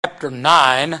chapter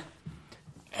 9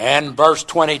 and verse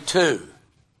 22.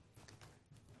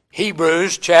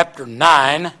 Hebrews chapter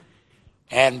 9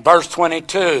 and verse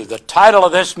 22. The title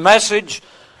of this message,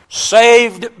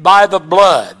 Saved by the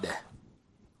Blood.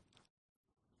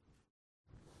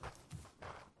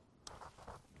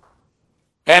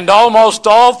 And almost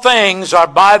all things are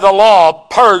by the law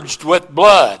purged with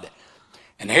blood.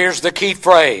 And here's the key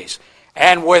phrase.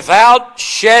 And without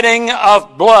shedding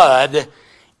of blood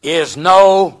is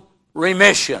no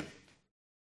remission.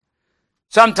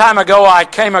 Some time ago I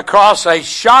came across a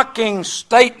shocking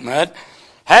statement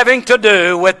having to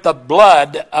do with the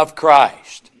blood of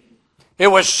Christ. It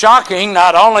was shocking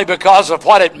not only because of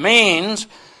what it means,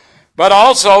 but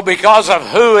also because of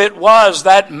who it was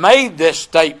that made this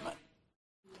statement.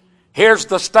 Here's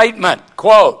the statement,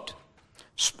 quote,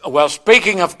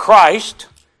 speaking of Christ,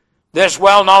 this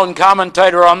well-known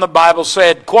commentator on the Bible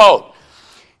said, quote,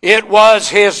 "It was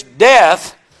his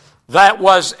death that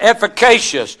was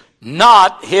efficacious,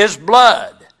 not his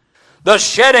blood. The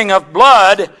shedding of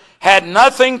blood had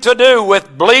nothing to do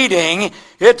with bleeding.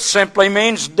 It simply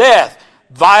means death,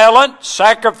 violent,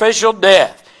 sacrificial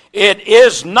death. It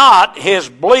is not his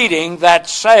bleeding that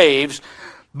saves,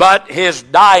 but his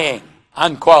dying,"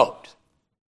 unquote.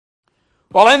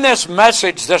 Well, in this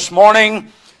message this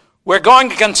morning, we're going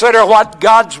to consider what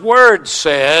God's Word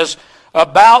says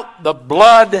about the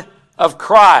blood of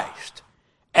Christ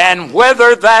and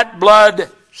whether that blood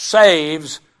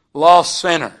saves lost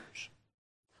sinners.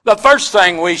 The first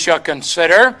thing we shall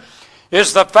consider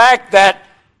is the fact that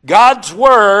God's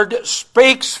Word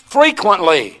speaks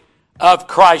frequently of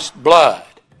Christ's blood.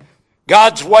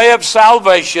 God's way of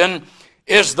salvation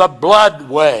is the blood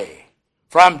way.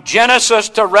 From Genesis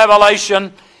to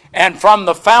Revelation and from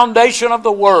the foundation of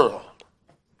the world.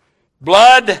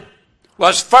 Blood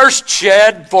was first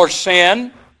shed for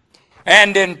sin,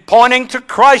 and in pointing to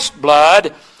Christ's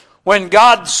blood, when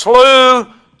God slew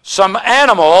some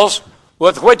animals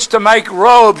with which to make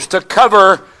robes to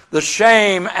cover the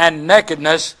shame and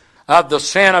nakedness of the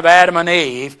sin of Adam and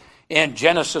Eve in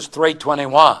Genesis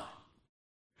 3:21.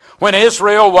 When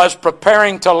Israel was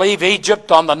preparing to leave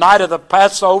Egypt on the night of the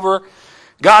Passover,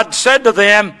 God said to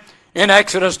them in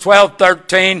Exodus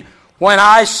 12:13, "When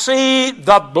I see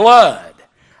the blood,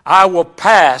 I will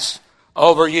pass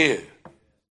over you."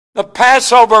 The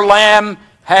Passover lamb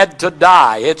had to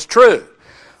die, it's true.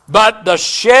 But the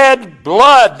shed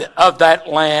blood of that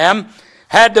lamb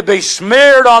had to be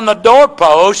smeared on the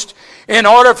doorpost in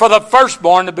order for the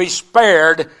firstborn to be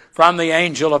spared from the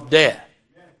angel of death.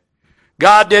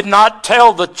 God did not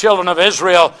tell the children of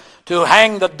Israel to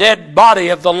hang the dead body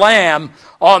of the lamb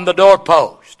on the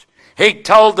doorpost. He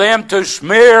told them to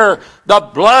smear the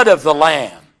blood of the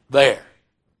lamb there.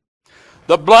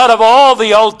 The blood of all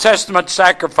the Old Testament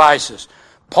sacrifices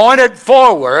pointed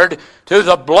forward to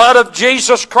the blood of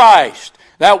Jesus Christ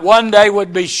that one day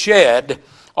would be shed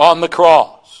on the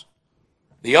cross.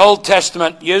 The Old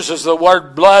Testament uses the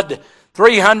word blood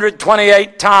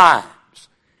 328 times,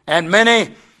 and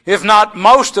many, if not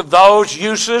most of those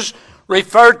uses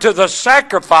refer to the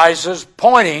sacrifices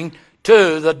pointing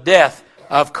to the death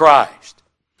of Christ.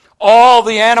 All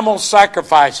the animal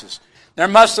sacrifices, there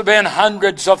must have been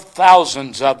hundreds of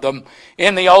thousands of them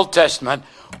in the Old Testament,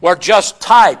 were just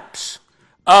types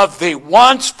of the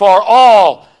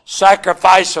once-for-all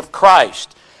sacrifice of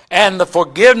Christ and the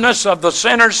forgiveness of the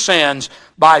sinner's sins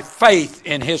by faith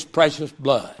in his precious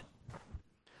blood.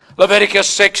 Leviticus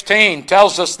 16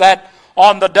 tells us that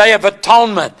on the Day of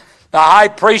Atonement, the high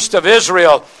priest of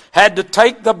Israel had to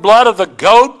take the blood of the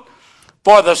goat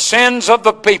for the sins of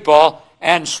the people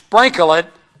and sprinkle it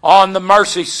on the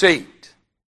mercy seat.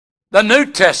 The New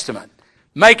Testament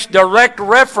makes direct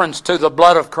reference to the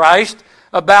blood of Christ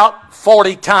about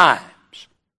 40 times.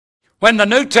 When the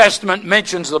New Testament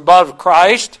mentions the blood of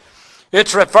Christ,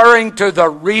 it's referring to the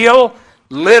real,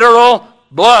 literal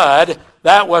blood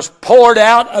that was poured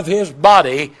out of his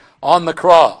body on the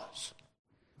cross.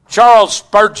 Charles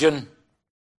Spurgeon,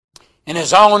 in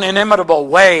his own inimitable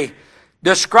way,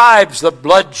 describes the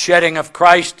bloodshedding of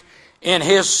Christ in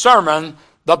his sermon,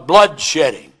 The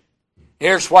Bloodshedding.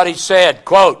 Here's what he said,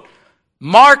 quote,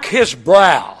 "Mark his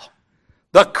brow.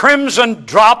 The crimson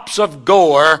drops of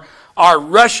gore are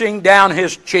rushing down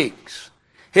his cheeks.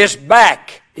 His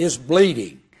back is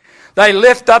bleeding. They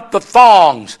lift up the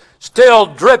thongs, still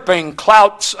dripping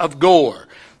clouts of gore.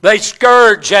 They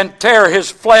scourge and tear his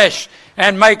flesh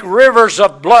and make rivers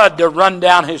of blood to run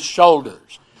down his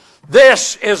shoulders.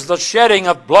 This is the shedding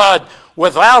of blood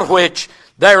without which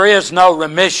there is no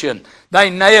remission. They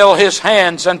nail his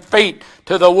hands and feet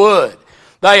to the wood.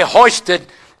 They hoisted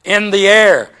in the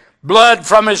air blood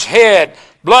from his head,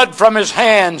 blood from his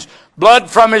hands, blood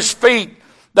from his feet.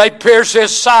 They pierce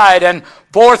his side, and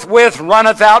forthwith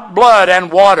runneth out blood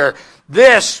and water.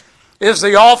 This is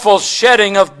the awful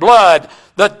shedding of blood,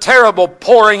 the terrible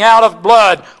pouring out of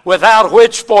blood, without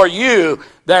which for you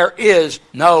there is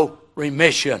no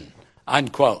remission."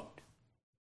 Unquote.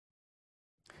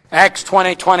 Acts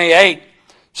 20:28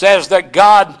 says that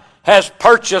God has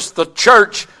purchased the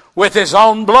church with his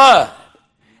own blood.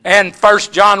 And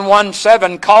 1 John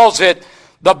 1:7 calls it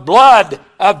the blood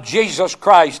of Jesus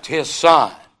Christ, his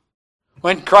Son.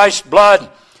 When Christ's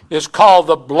blood is called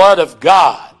the blood of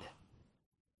God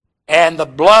and the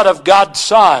blood of God's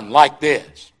Son like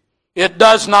this, it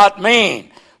does not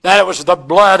mean that it was the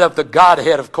blood of the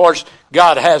Godhead. Of course,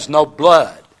 God has no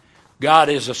blood. God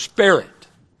is a spirit.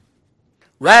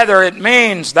 Rather, it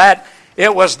means that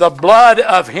it was the blood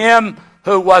of him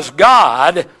who was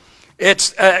God.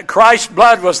 Christ's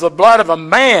blood was the blood of a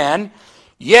man,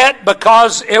 yet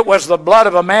because it was the blood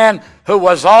of a man who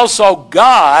was also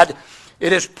God,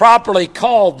 it is properly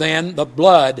called then the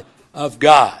blood of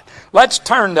God. Let's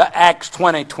turn to Acts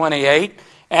 20:28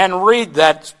 and read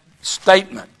that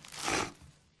statement.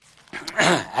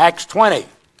 Acts 20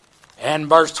 and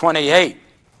verse 28.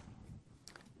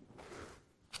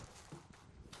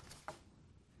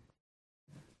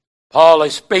 Paul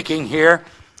is speaking here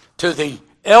to the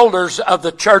elders of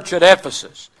the church at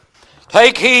Ephesus.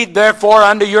 "Take heed therefore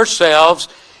unto yourselves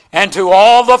and to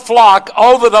all the flock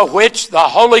over the which the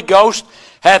Holy Ghost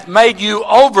hath made you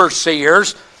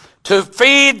overseers, to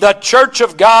feed the church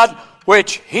of God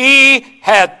which he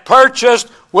hath purchased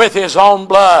with his own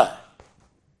blood."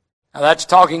 Now that's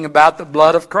talking about the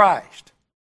blood of Christ.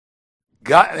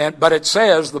 But it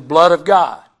says the blood of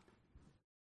God.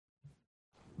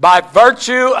 By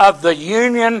virtue of the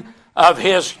union of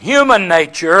his human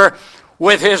nature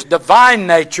with his divine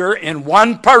nature in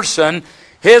one person,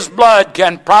 his blood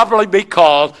can properly be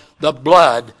called the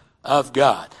blood of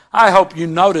God. I hope you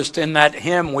noticed in that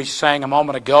hymn we sang a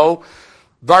moment ago,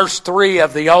 verse 3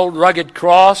 of the Old Rugged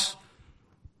Cross,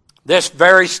 this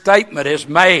very statement is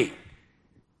made.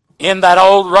 In that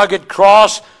old rugged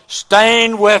cross,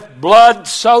 stained with blood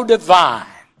so divine,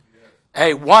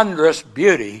 a wondrous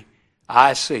beauty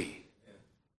I see.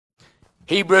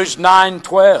 Hebrews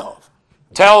 9:12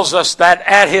 tells us that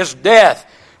at his death,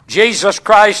 Jesus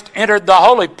Christ entered the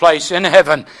holy place in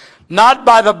heaven, not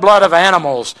by the blood of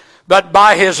animals, but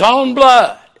by his own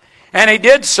blood. And he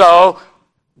did so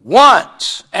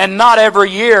once, and not every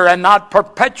year, and not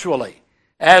perpetually,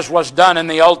 as was done in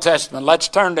the Old Testament. Let's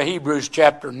turn to Hebrews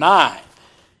chapter 9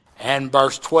 and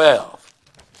verse 12.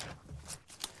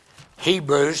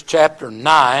 Hebrews chapter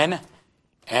 9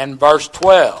 and verse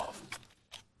 12.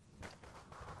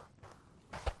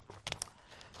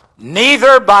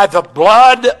 "Neither by the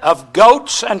blood of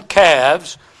goats and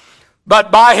calves,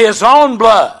 but by his own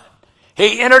blood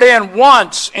he entered in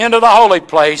once into the holy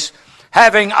place,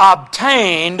 having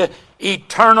obtained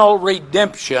eternal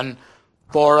redemption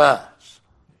for us."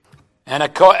 And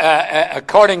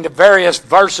according to various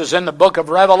verses in the book of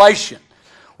Revelation,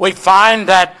 we find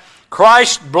that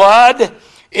Christ's blood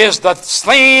is the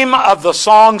theme of the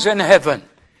songs in heaven.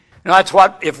 And that's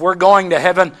what, if we're going to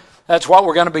heaven, that's what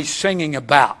we're going to be singing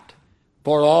about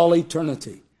for all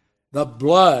eternity. The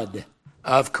blood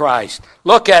of Christ.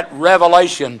 Look at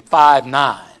Revelation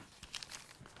 5:9.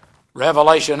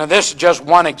 Revelation, and this is just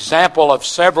one example of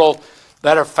several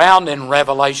that are found in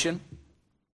Revelation.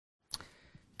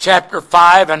 Chapter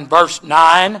 5 and verse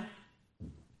 9.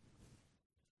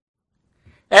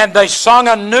 "And they sung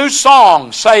a new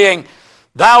song, saying,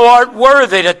 Thou art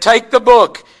worthy to take the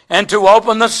book and to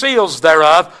open the seals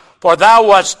thereof, for thou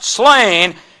wast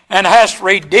slain and hast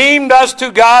redeemed us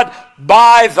to God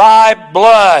by thy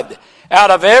blood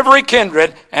out of every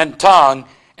kindred and tongue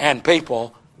and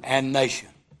people and nation."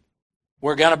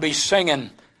 We're going to be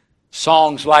singing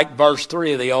songs like verse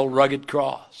 3 of the Old Rugged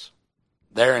Cross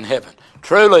there in heaven.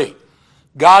 Truly,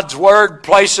 God's Word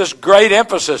places great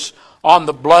emphasis on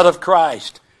the blood of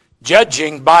Christ,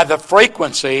 judging by the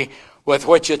frequency with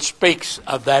which it speaks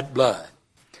of that blood.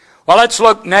 Well, let's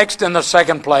look next in the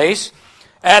second place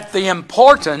at the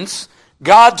importance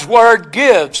God's Word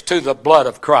gives to the blood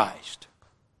of Christ.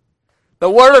 The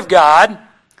Word of God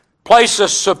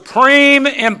places supreme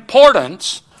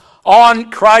importance on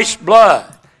Christ's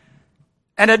blood.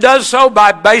 And it does so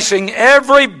by basing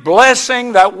every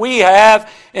blessing that we have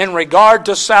in regard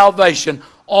to salvation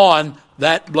on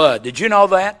that blood. Did you know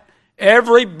that?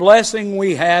 Every blessing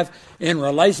we have in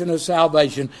relation to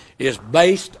salvation is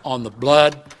based on the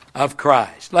blood of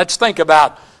Christ. Let's think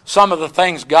about some of the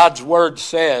things God's Word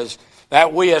says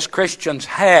that we as Christians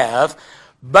have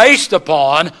based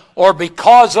upon or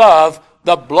because of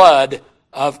the blood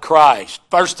of Christ.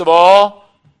 First of all,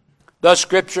 the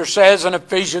Scripture says in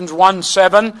Ephesians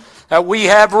 1:7 that we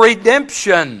have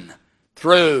redemption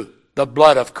through the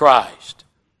blood of Christ.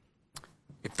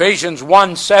 Ephesians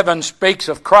 1:7 speaks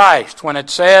of Christ when it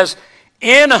says,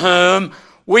 in whom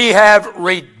we have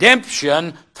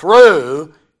redemption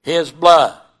through His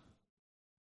blood.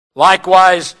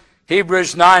 Likewise,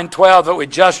 Hebrews 9:12 that we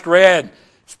just read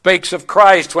speaks of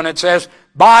Christ when it says,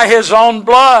 by His own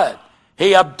blood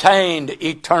He obtained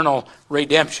eternal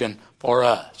redemption for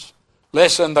us.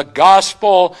 Listen, the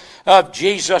gospel of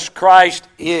Jesus Christ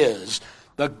is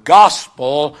the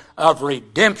gospel of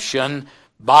redemption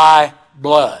by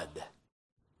blood.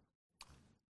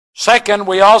 Second,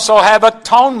 we also have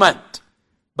atonement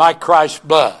by Christ's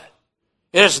blood.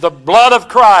 It is the blood of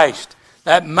Christ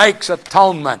that makes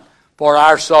atonement for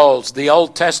our souls. The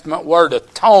Old Testament word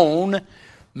atone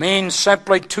means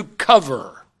simply to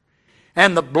cover.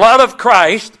 And the blood of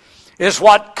Christ is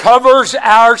what covers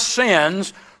our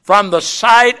sins from the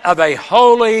sight of a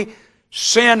holy,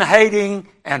 sin-hating,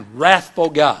 and wrathful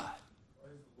God.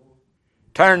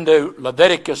 Turn to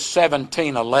Leviticus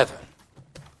 17:11.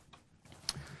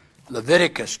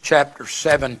 Leviticus chapter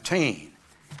 17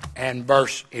 and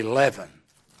verse 11.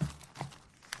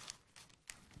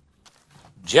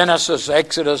 Genesis,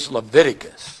 Exodus,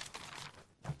 Leviticus.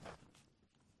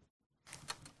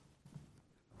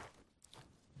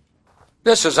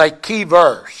 This is a key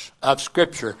verse of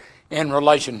Scripture in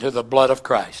relation to the blood of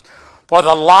Christ. For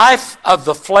the life of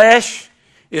the flesh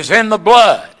is in the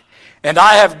blood, and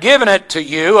I have given it to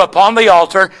you upon the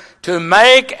altar to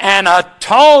make an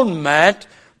atonement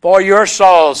for your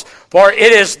souls. For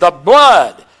it is the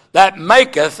blood that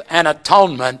maketh an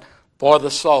atonement for the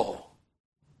soul.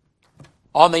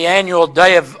 On the annual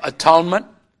Day of Atonement,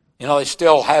 they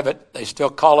still have it, they still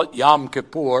call it Yom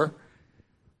Kippur.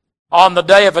 On the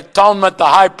Day of Atonement, the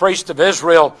high priest of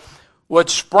Israel would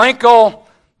sprinkle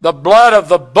the blood of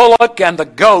the bullock and the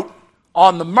goat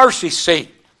on the mercy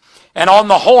seat and on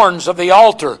the horns of the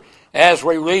altar, as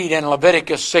we read in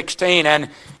Leviticus 16. And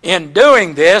in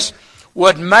doing this,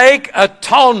 would make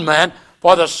atonement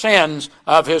for the sins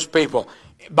of His people.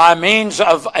 By means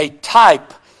of a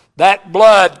type, that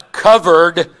blood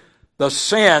covered the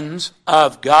sins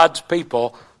of God's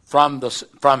people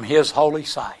from His holy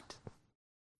sight.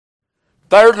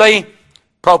 Thirdly,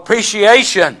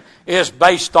 propitiation is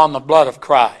based on the blood of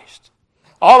Christ.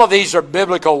 All of these are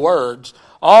biblical words.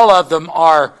 All of them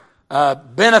are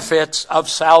benefits of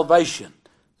salvation,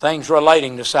 things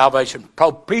relating to salvation.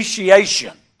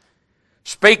 Propitiation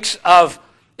speaks of,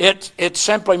 it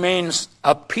simply means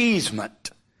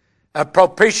appeasement. A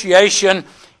propitiation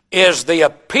is the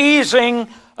appeasing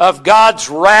of God's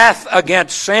wrath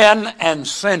against sin and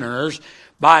sinners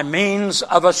by means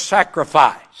of a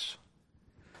sacrifice.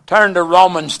 Turn to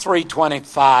Romans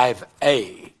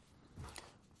 3:25a.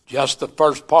 Just the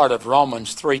first part of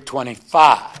Romans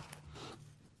 3:25.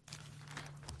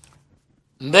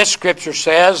 This Scripture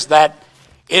says that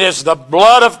it is the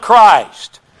blood of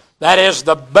Christ that is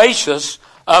the basis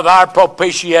of our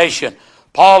propitiation.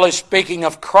 Paul is speaking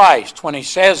of Christ when he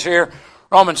says here,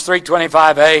 Romans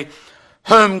 3:25a,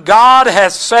 whom God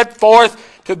hath set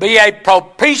forth to be a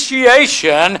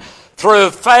propitiation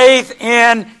through faith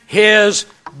in His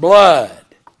blood.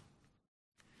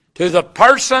 To the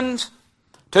person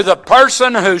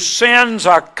whose sins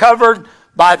are covered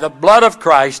by the blood of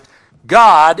Christ,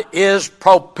 God is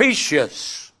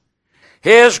propitious.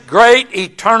 His great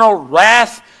eternal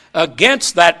wrath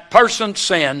against that person's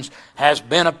sins has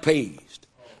been appeased.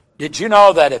 Did you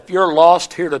know that if you're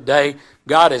lost here today,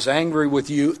 God is angry with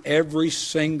you every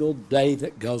single day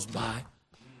that goes by?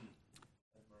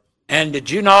 And did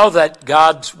you know that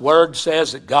God's Word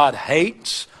says that God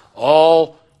hates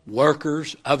all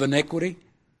workers of iniquity?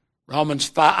 Psalm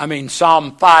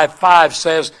 5:5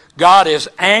 says God is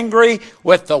angry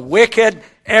with the wicked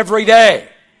every day.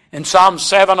 And Psalm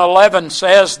 7:11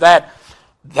 says that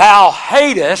thou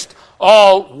hatest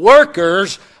all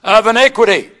workers of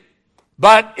iniquity.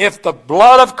 But if the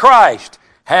blood of Christ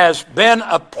has been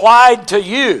applied to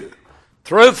you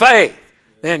through faith,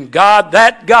 then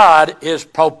that God is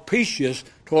propitious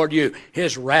toward you.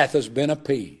 His wrath has been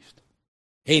appeased.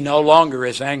 He no longer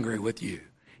is angry with you.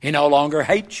 He no longer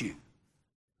hates you.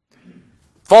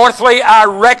 Fourthly, our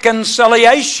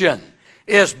reconciliation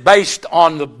is based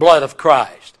on the blood of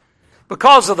Christ.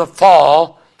 Because of the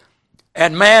fall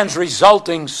and man's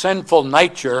resulting sinful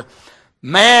nature,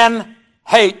 man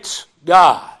hates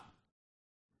God.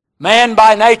 Man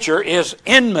by nature is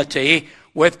enmity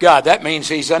with God. That means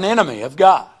he's an enemy of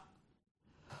God.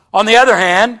 On the other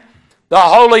hand, the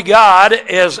holy God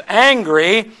is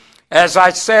angry as I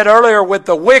said earlier, with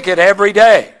the wicked every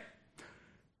day.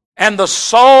 And the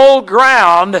sole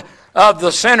ground of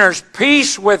the sinner's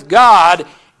peace with God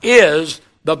is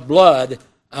the blood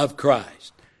of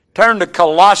Christ. Turn to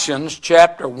Colossians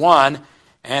chapter 1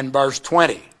 and verse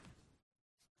 20.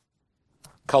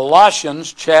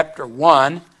 Colossians chapter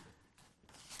 1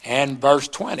 and verse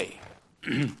 20.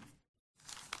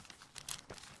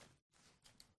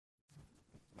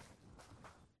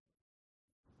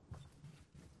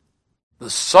 The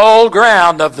sole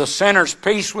ground of the sinner's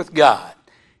peace with God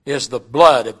is the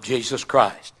blood of Jesus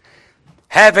Christ.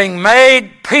 Having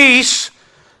made peace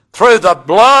through the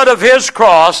blood of His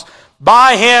cross,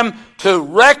 by Him to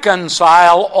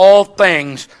reconcile all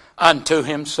things unto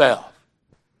Himself.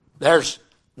 There's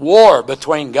war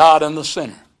between God and the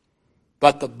sinner.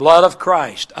 But the blood of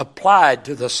Christ applied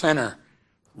to the sinner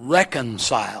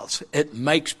reconciles. It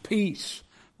makes peace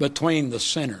between the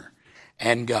sinner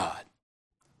and God.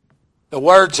 The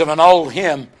words of an old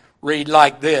hymn read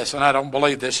like this, and I don't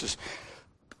believe this is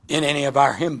in any of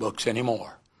our hymn books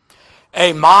anymore.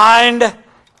 A mind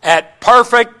at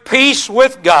perfect peace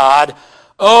with God,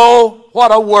 oh,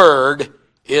 what a word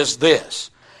is this.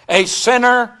 A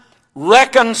sinner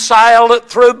reconciled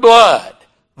through blood.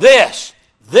 This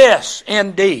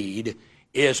indeed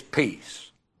is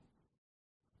peace.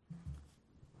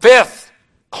 Fifth,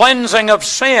 cleansing of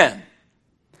sin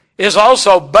is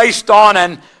also based on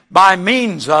and by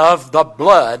means of the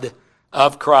blood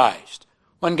of Christ.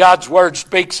 When God's Word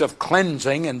speaks of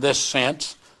cleansing in this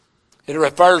sense, it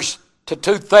refers to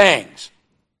two things.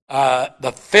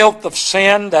 The filth of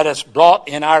sin that is brought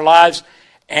in our lives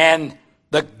and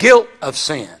the guilt of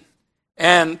sin.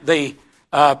 And the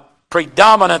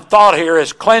predominant thought here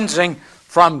is cleansing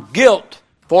from guilt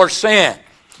for sin.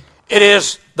 It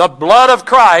is the blood of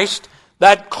Christ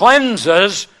that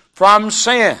cleanses from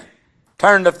sin.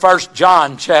 Turn to 1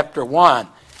 John chapter 1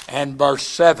 and verse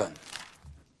 7.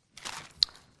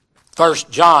 1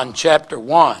 John chapter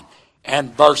 1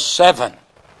 and verse 7.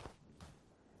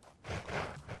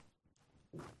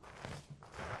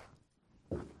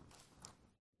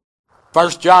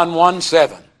 First John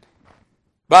 1:7.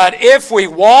 But if we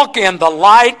walk in the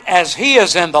light as He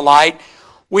is in the light,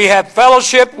 we have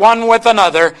fellowship one with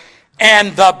another,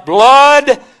 and the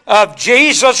blood of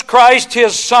Jesus Christ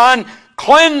His Son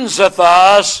cleanseth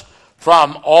us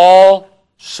from all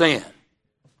sin.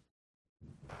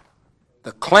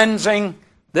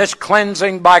 This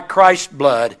cleansing by Christ's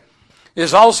blood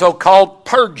is also called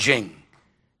purging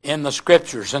in the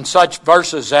Scriptures, in such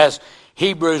verses as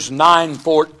Hebrews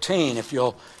 9:14. If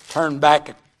you'll turn back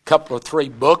a couple of 3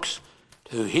 books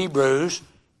to Hebrews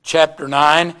chapter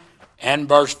 9 and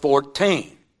verse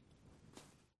 14.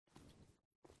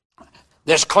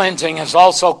 This cleansing is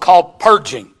also called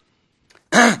purging.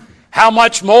 How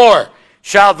much more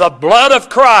shall the blood of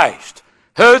Christ,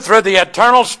 who through the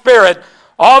eternal Spirit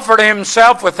offered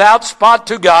Himself without spot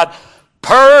to God,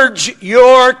 purge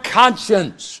your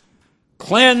conscience,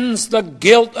 cleanse the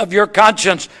guilt of your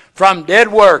conscience from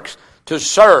dead works to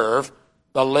serve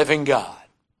the living God.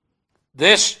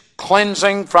 This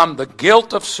cleansing from the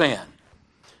guilt of sin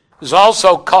is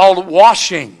also called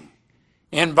washing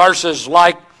in verses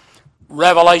like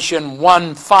Revelation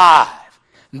 1:5.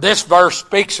 This verse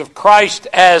speaks of Christ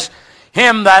as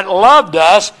Him that loved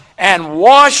us and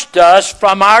washed us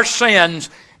from our sins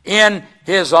in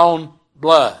His own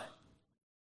blood.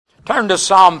 Turn to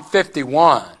Psalm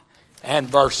 51 and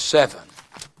verse 7.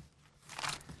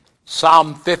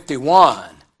 Psalm 51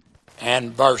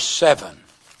 and verse 7.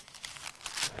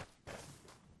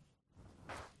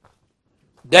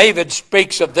 David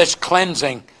speaks of this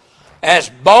cleansing as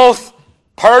both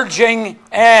purging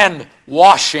and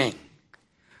washing.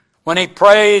 When he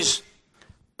prays,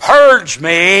 "Purge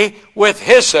me with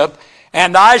hyssop,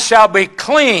 and I shall be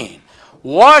clean.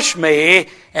 Wash me,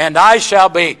 and I shall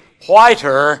be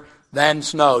whiter than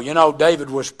snow." You know,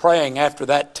 David was praying after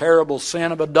that terrible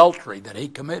sin of adultery that he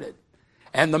committed,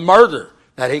 and the murder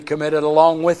that he committed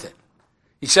along with it.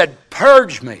 He said,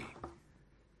 "Purge me,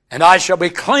 and I shall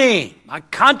be clean. My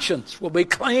conscience will be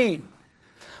clean.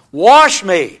 Wash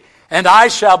me, and I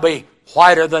shall be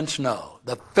whiter than snow.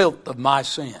 The filth of my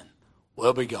sin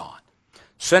will be gone."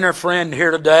 Sinner friend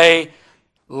here today,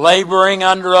 laboring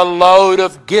under a load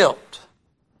of guilt,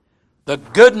 the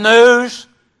good news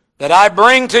that I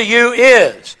bring to you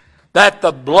is that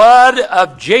the blood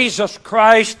of Jesus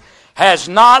Christ has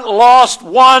not lost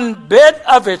one bit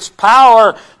of its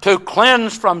power to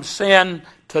cleanse from sin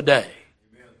today.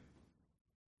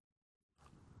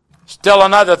 Still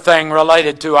another thing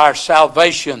related to our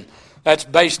salvation that's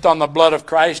based on the blood of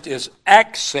Christ is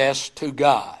access to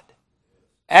God.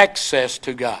 access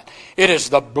to God. It is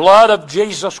the blood of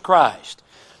Jesus Christ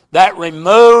that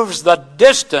removes the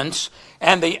distance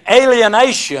and the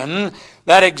alienation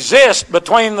that exists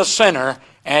between the sinner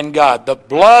and God. The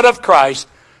blood of Christ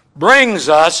brings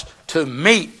us to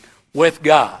meet with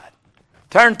God.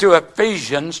 Turn to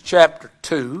Ephesians chapter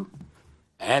 2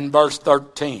 and verse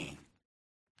 13.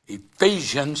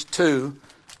 Ephesians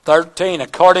 2:13.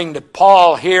 According to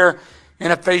Paul here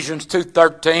in Ephesians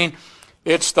 2:13,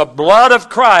 it's the blood of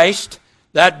Christ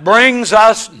that brings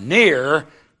us near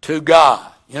to God.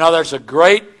 You know, there's a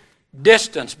great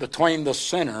distance between the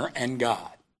sinner and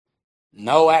God.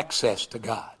 No access to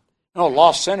God. No, a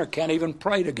lost sinner can't even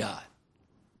pray to God.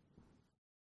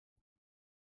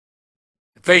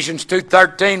 Ephesians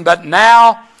 2:13, but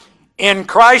now in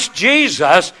Christ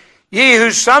Jesus, ye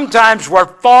who sometimes were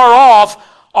far off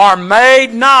are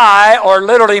made nigh, or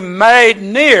literally made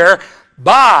near,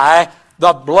 by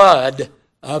the blood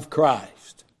of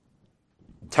Christ.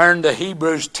 Turn to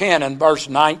Hebrews 10 and verse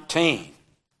 19.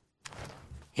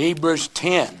 Hebrews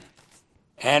 10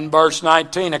 and verse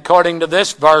 19. According to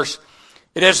this verse,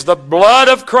 it is the blood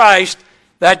of Christ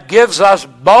that gives us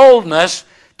boldness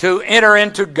to enter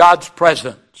into God's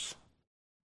presence.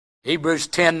 Hebrews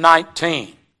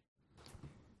 10:19.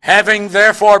 Having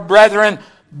therefore, brethren,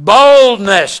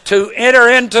 boldness to enter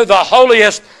into the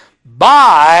holiest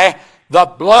by the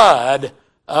blood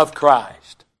of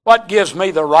Christ. What gives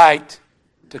me the right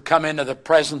to come into the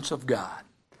presence of God?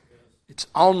 It's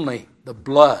only the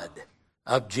blood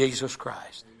of Jesus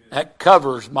Christ that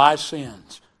covers my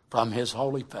sins from His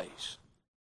holy face.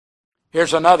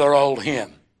 Here's another old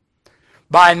hymn.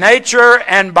 By nature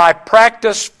and by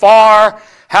practice far,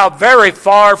 how very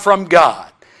far from God,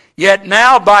 yet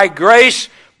now by grace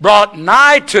brought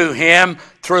nigh to Him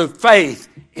through faith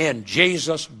in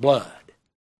Jesus' blood.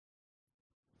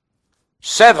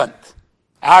 Seventh,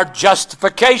 our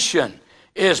justification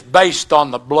is based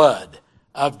on the blood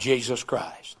of Jesus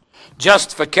Christ.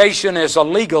 Justification is a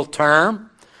legal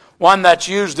term, one that's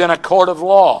used in a court of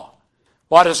law.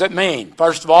 What does it mean?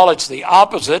 First of all, it's the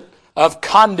opposite of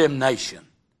condemnation.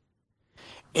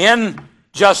 In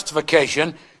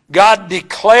justification, God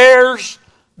declares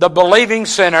the believing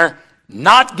sinner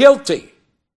not guilty.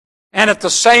 And at the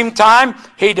same time,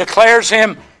 He declares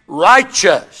him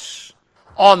righteous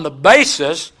on the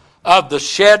basis of the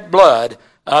shed blood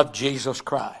of Jesus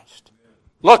Christ.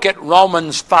 Look at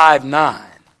Romans 5:9.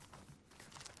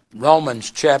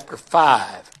 Romans chapter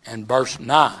 5 and verse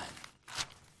 9.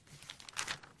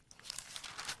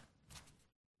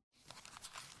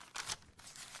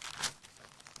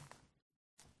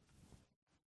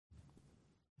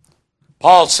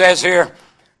 Paul says here,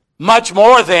 much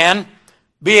more then,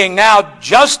 being now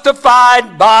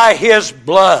justified by His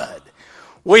blood,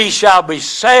 we shall be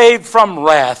saved from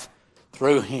wrath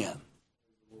through Him.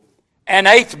 An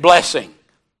eighth blessing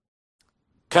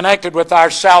connected with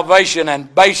our salvation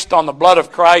and based on the blood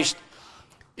of Christ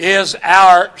is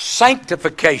our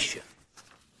sanctification.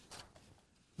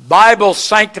 Bible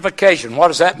sanctification. What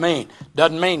does that mean?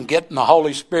 Doesn't mean getting the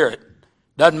Holy Spirit.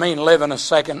 Doesn't mean living a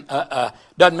second.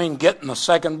 Doesn't mean getting the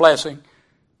second blessing.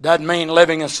 Doesn't mean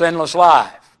living a sinless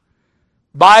life.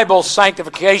 Bible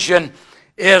sanctification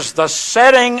is the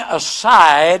setting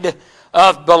aside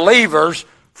of believers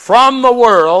from the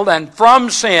world and from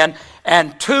sin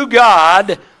and to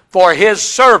God for His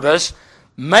service,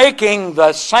 making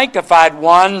the sanctified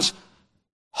ones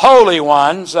holy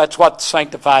ones. That's what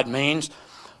sanctified means.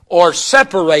 Or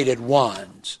separated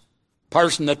ones.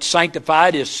 Person that's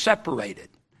sanctified is separated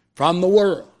from the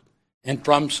world and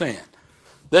from sin.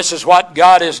 This is what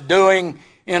God is doing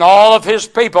in all of His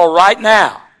people right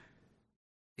now.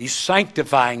 He's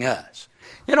sanctifying us.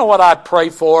 You know what I pray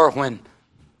for when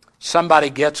somebody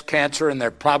gets cancer and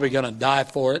they're probably going to die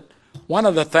for it? One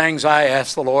of the things I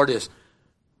ask the Lord is,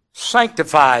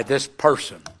 sanctify this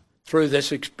person through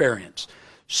this experience.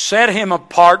 Set him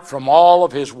apart from all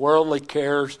of his worldly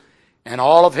cares and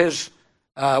all of his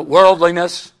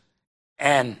worldliness,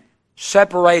 and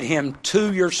separate him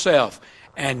to yourself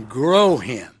and grow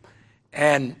him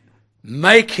and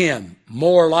make him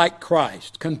more like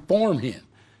Christ. Conform him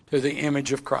to the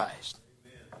image of Christ.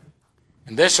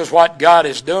 And this is what God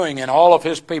is doing in all of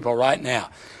His people right now.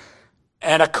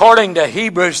 And according to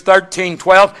Hebrews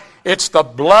 13:12, it's the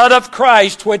blood of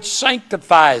Christ which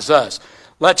sanctifies us.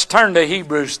 Let's turn to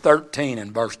Hebrews 13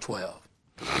 and verse 12.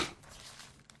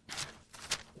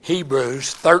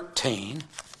 Hebrews 13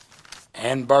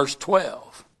 and verse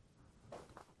 12.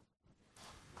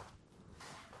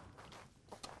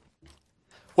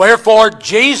 Wherefore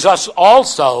Jesus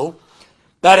also,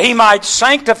 that He might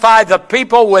sanctify the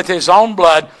people with His own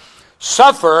blood,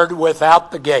 suffered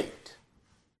without the gate.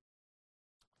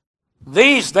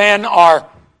 These then are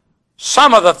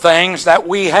some of the things that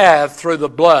we have through the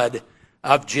blood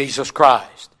of Jesus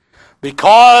Christ.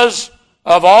 Because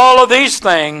of all of these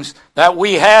things that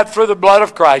we have through the blood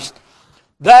of Christ,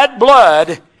 that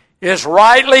blood is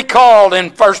rightly called in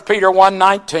 1 Peter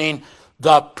 1:19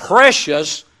 the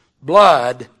precious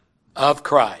blood of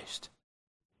Christ.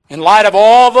 In light of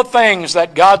all the things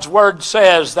that God's Word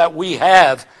says that we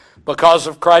have because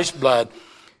of Christ's blood,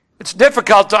 it's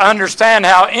difficult to understand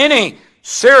how any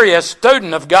serious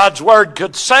student of God's Word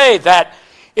could say that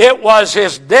it was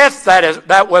His death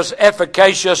that was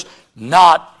efficacious,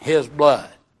 not His blood.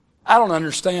 I don't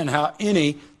understand how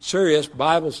any serious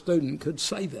Bible student could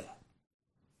say that.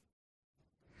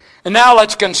 And now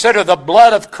let's consider the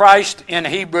blood of Christ in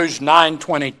Hebrews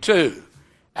 9:22,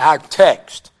 our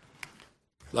text.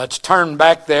 Let's turn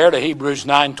back there to Hebrews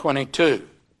 9:22.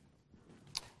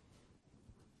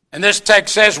 And this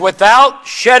text says, without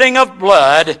shedding of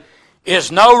blood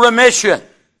is no remission.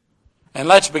 And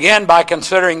let's begin by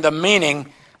considering the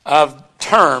meaning of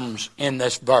terms in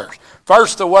this verse.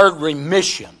 First, the word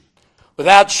remission.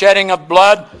 Without shedding of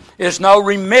blood is no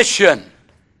remission.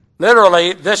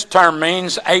 Literally, this term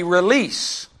means a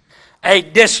release, a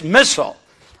dismissal,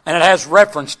 and it has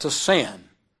reference to sin.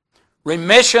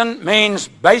 Remission means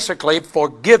basically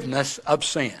forgiveness of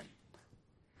sin.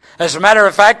 As a matter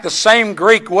of fact, the same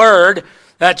Greek word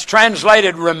that's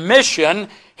translated remission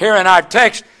here in our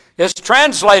text is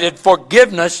translated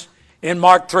forgiveness in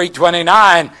Mark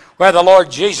 3:29, where the Lord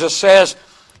Jesus says,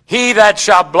 he that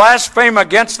shall blaspheme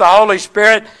against the Holy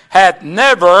Spirit hath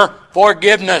never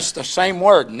forgiveness. The same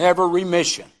word, never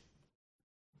remission.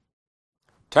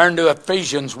 Turn to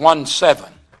Ephesians 1:7.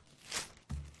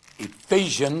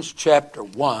 Ephesians chapter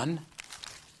 1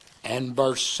 and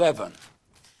verse 7.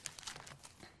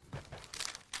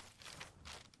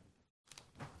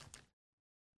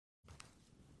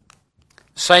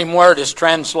 Same word is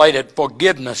translated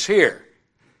forgiveness here.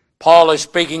 Paul is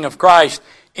speaking of Christ,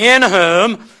 in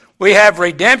whom we have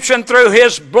redemption through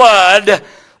His blood,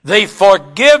 the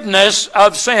forgiveness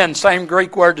of sin. Same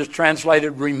Greek word is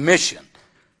translated remission,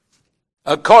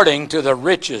 according to the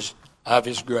riches of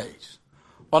His grace.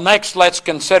 Well, next let's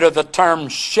consider the term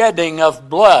shedding of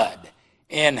blood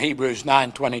in Hebrews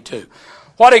 9:22.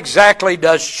 What exactly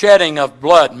does shedding of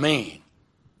blood mean?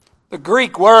 The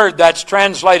Greek word that's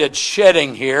translated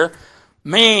shedding here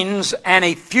means an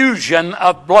effusion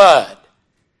of blood.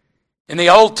 In the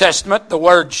Old Testament, the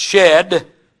word shed,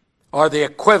 or the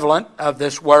equivalent of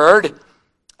this word,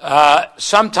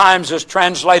 sometimes is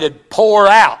translated pour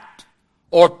out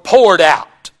or poured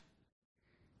out.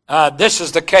 This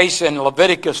is the case in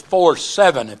Leviticus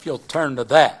 4:7, if you'll turn to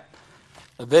that.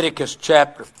 Leviticus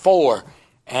chapter 4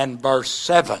 and verse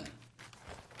 7.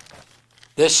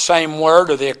 This same word,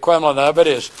 or the equivalent of it,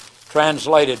 is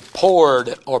translated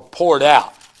poured or poured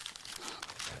out.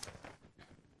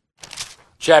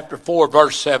 Chapter 4,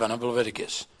 verse 7 of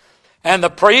Leviticus. And the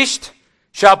priest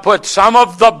shall put some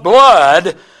of the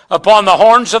blood upon the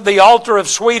horns of the altar of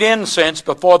sweet incense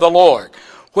before the Lord,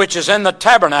 which is in the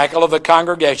tabernacle of the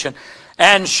congregation,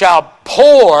 and shall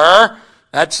pour,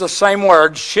 that's the same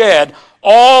word, shed,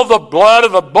 all the blood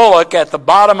of the bullock at the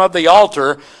bottom of the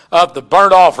altar of the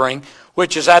burnt offering,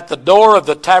 which is at the door of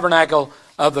the tabernacle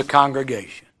of the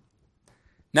congregation.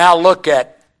 Now look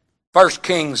at 1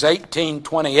 Kings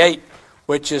 18:28,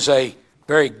 which is a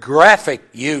very graphic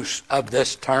use of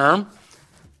this term.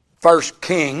 1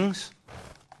 Kings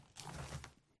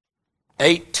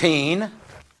 18,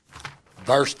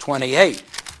 verse 28.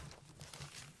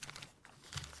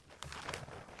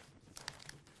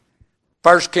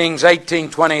 1 Kings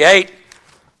 18:28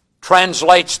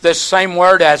 translates this same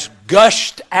word as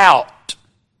gushed out.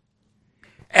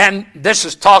 And this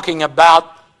is talking about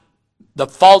the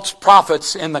false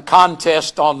prophets in the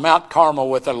contest on Mount Carmel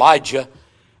with Elijah,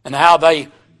 and how they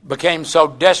became so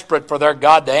desperate for their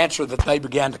God to answer that they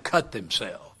began to cut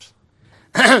themselves.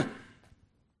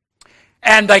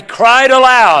 And they cried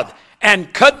aloud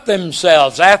and cut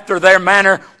themselves after their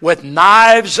manner with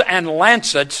knives and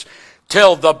lancets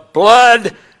till the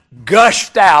blood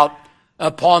gushed out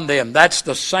upon them. That's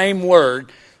the same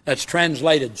word that's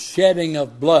translated shedding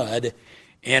of blood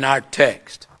in our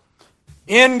text.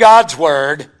 In God's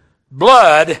Word,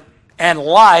 blood and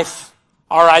life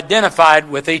are identified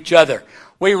with each other.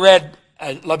 We read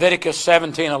Leviticus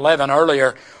 17:11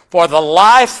 earlier, for the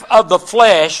life of the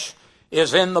flesh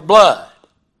is in the blood.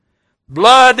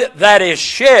 Blood that is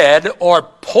shed or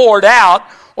poured out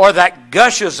or that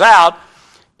gushes out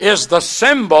is the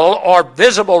symbol or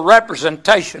visible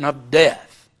representation of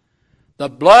death. The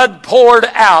blood poured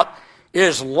out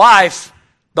is life,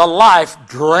 the life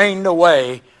drained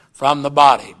away from the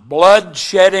body. Blood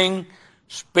shedding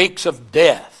speaks of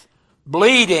death.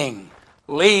 Bleeding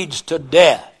leads to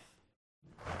death.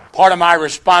 Part of my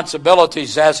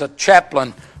responsibilities as a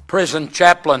chaplain, prison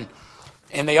chaplain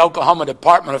in the Oklahoma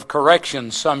Department of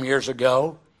Corrections some years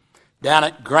ago, down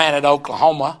at Granite,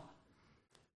 Oklahoma,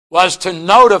 was to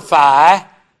notify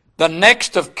the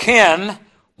next of kin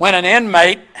when an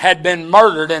inmate had been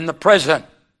murdered in the prison.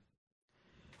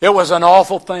 It was an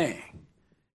awful thing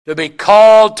to be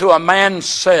called to a man's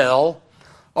cell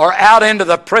or out into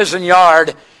the prison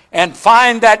yard and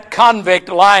find that convict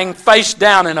lying face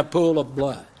down in a pool of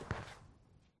blood.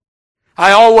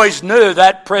 I always knew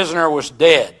that prisoner was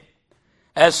dead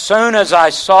as soon as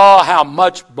I saw how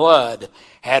much blood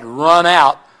had run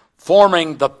out,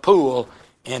 forming the pool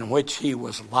in which he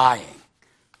was lying.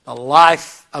 The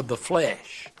life of the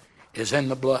flesh is in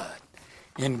the blood.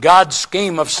 In God's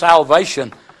scheme of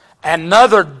salvation,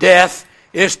 another death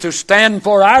is to stand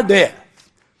for our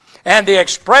death. And the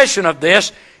expression of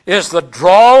this is the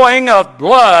drawing of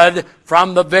blood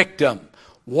from the victim.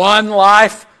 One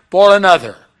life for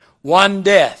another. One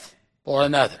death for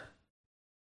another.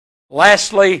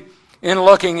 Lastly, in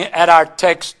looking at our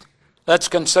text, let's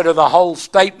consider the whole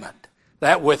statement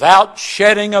that without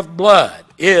shedding of blood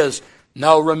is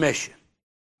no remission.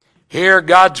 Here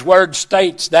God's Word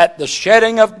states that the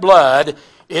shedding of blood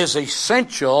is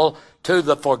essential to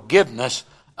the forgiveness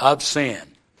of sin.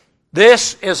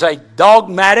 This is a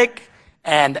dogmatic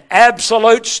and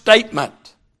absolute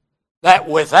statement that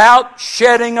without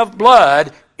shedding of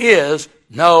blood is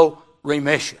no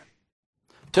remission.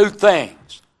 Two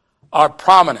things are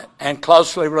prominent and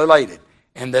closely related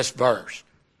in this verse: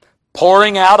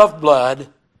 pouring out of blood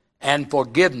and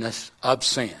forgiveness of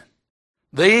sin.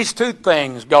 These two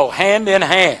things go hand in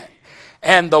hand,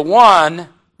 and the one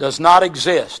does not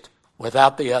exist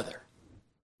without the other.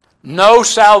 No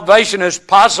salvation is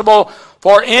possible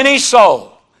for any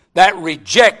soul that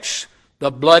rejects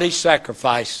the bloody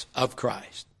sacrifice of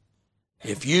Christ.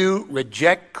 If you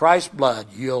reject Christ's blood,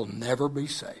 you'll never be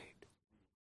saved.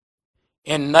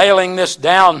 In nailing this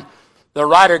down, the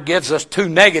writer gives us two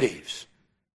negatives.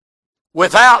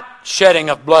 Without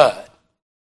shedding of blood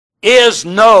is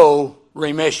no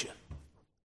remission.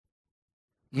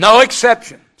 No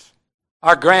exceptions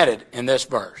are granted in this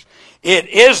verse. It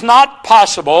is not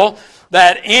possible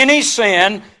that any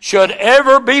sin should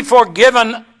ever be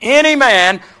forgiven any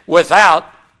man without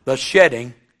the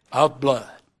shedding of blood.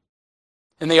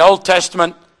 In the Old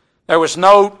Testament, there was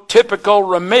no typical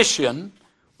remission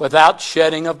without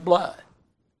shedding of blood.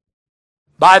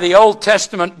 By the Old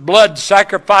Testament blood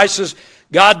sacrifices,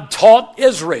 God taught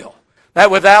Israel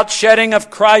that without shedding of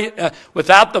Christ,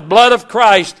 without the blood of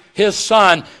Christ, His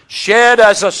Son, shed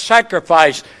as a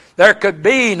sacrifice, there could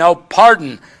be no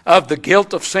pardon of the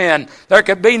guilt of sin. There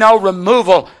could be no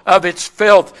removal of its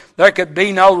filth. There could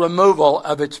be no removal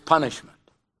of its punishment.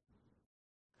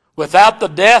 Without the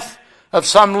death of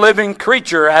some living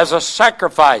creature as a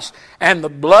sacrifice and the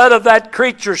blood of that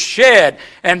creature shed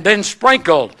and then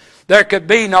sprinkled, there could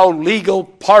be no legal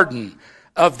pardon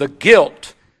of the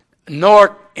guilt,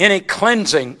 nor any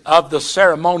cleansing of the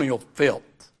ceremonial filth.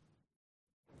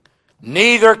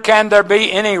 Neither can there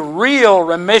be any real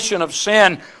remission of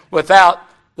sin without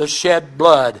the shed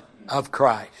blood of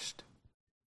Christ.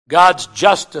 God's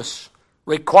justice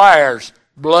requires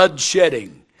blood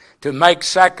shedding to make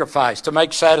sacrifice, to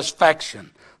make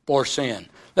satisfaction for sin.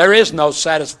 There is no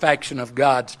satisfaction of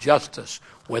God's justice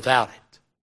without it.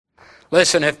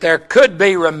 Listen, if there could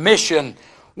be remission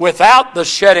without the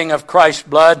shedding of Christ's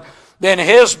blood, then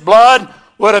His blood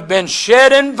would have been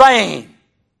shed in vain,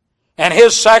 and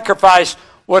His sacrifice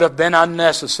would have been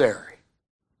unnecessary.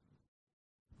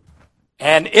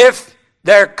 And if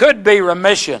there could be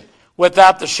remission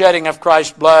without the shedding of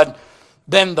Christ's blood,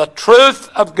 then the truth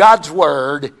of God's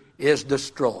Word is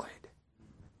destroyed.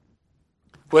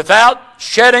 Without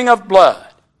shedding of blood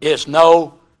is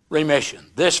no remission.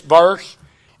 This verse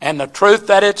and the truth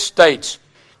that it states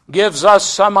gives us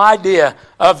some idea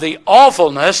of the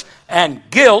awfulness and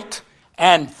guilt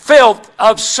and filth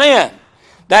of sin,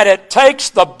 that it takes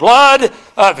the blood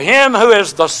of Him who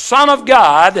is the Son of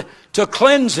God to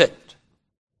cleanse it.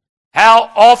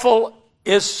 How awful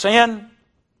is sin?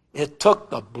 It took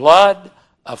the blood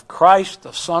of Christ,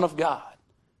 the Son of God,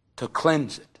 to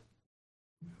cleanse it.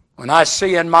 When I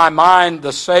see in my mind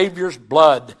the Savior's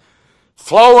blood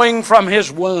flowing from His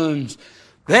wounds,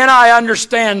 then I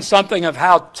understand something of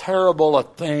how terrible a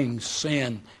thing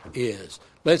sin is.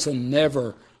 Listen,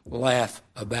 never laugh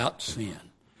about sin.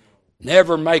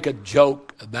 Never make a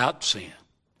joke about sin.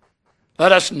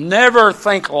 Let us never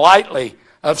think lightly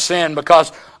of sin,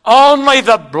 because only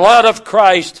the blood of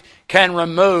Christ can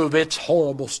remove its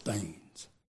horrible stains.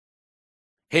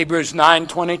 Hebrews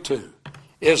 9:22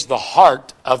 is the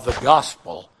heart of the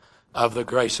gospel of the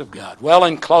grace of God. Well,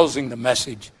 in closing the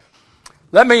message,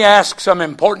 let me ask some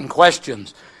important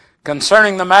questions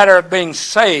concerning the matter of being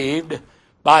saved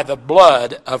by the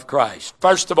blood of Christ.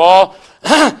 First of all,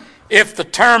 if the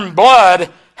term blood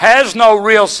has no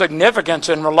real significance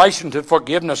in relation to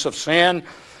forgiveness of sin,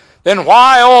 then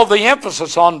why all the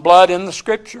emphasis on blood in the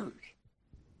Scriptures?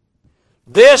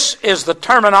 This is the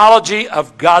terminology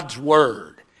of God's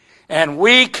Word, and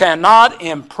we cannot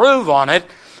improve on it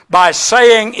by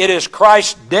saying it is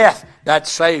Christ's death that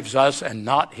saves us and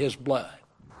not His blood.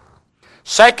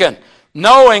 Second,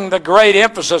 knowing the great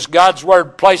emphasis God's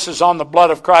Word places on the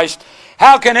blood of Christ,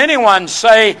 how can anyone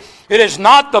say it is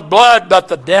not the blood but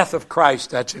the death of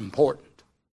Christ that's important?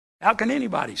 How can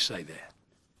anybody say that?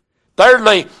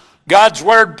 Thirdly, God's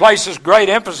Word places great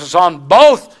emphasis on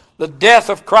both the death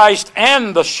of Christ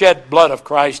and the shed blood of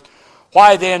Christ.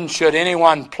 Why then should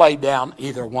anyone play down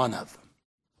either one of them?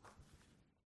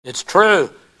 It's true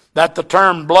that the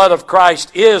term blood of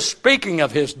Christ is speaking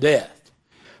of His death.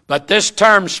 But this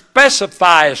term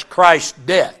specifies Christ's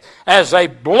death as a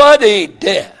bloody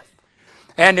death.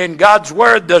 And in God's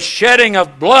Word, the shedding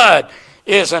of blood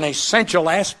is an essential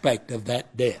aspect of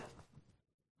that death.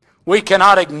 We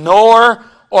cannot ignore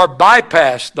or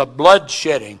bypass the blood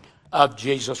shedding of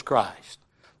Jesus Christ.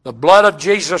 The blood of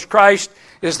Jesus Christ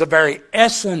is the very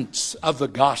essence of the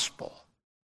gospel.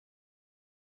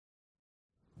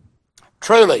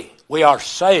 Truly, we are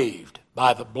saved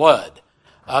by the blood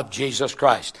of Jesus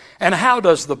Christ. And how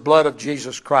does the blood of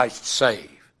Jesus Christ save?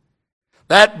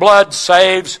 That blood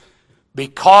saves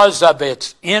because of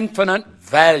its infinite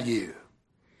value.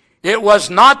 It was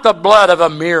not the blood of a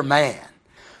mere man,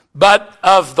 but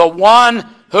of the one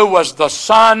who was the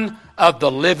Son of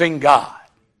the living God.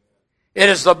 It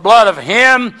is the blood of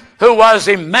Him who was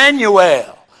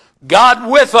Emmanuel, God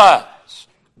with us,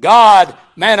 God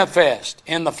manifest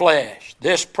in the flesh.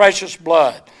 This precious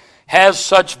blood has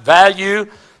such value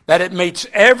that it meets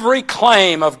every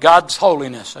claim of God's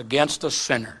holiness against a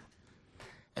sinner.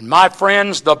 And my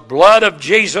friends, the blood of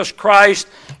Jesus Christ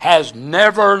has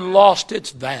never lost its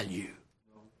value.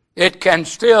 It can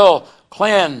still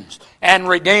cleanse and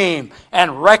redeem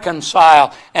and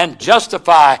reconcile and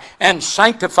justify and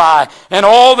sanctify and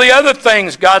all the other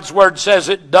things God's Word says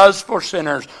it does for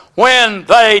sinners when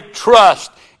they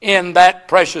trust in that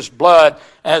precious blood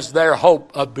as their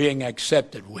hope of being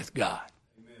accepted with God.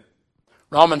 Amen.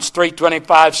 Romans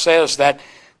 3:25 says that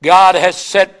God has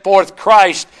set forth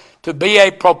Christ to be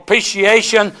a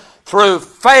propitiation through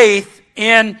faith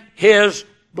in His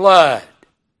blood.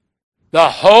 The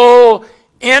whole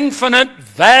infinite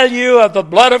value of the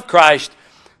blood of Christ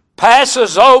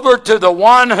passes over to the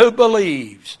one who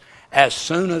believes as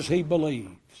soon as he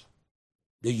believes.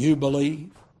 Do you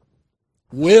believe?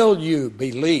 Will you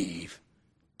believe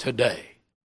today?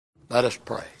 Let us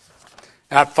pray.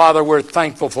 Our Father, we're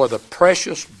thankful for the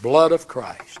precious blood of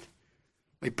Christ.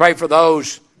 We pray for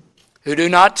those who do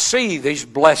not see these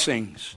blessings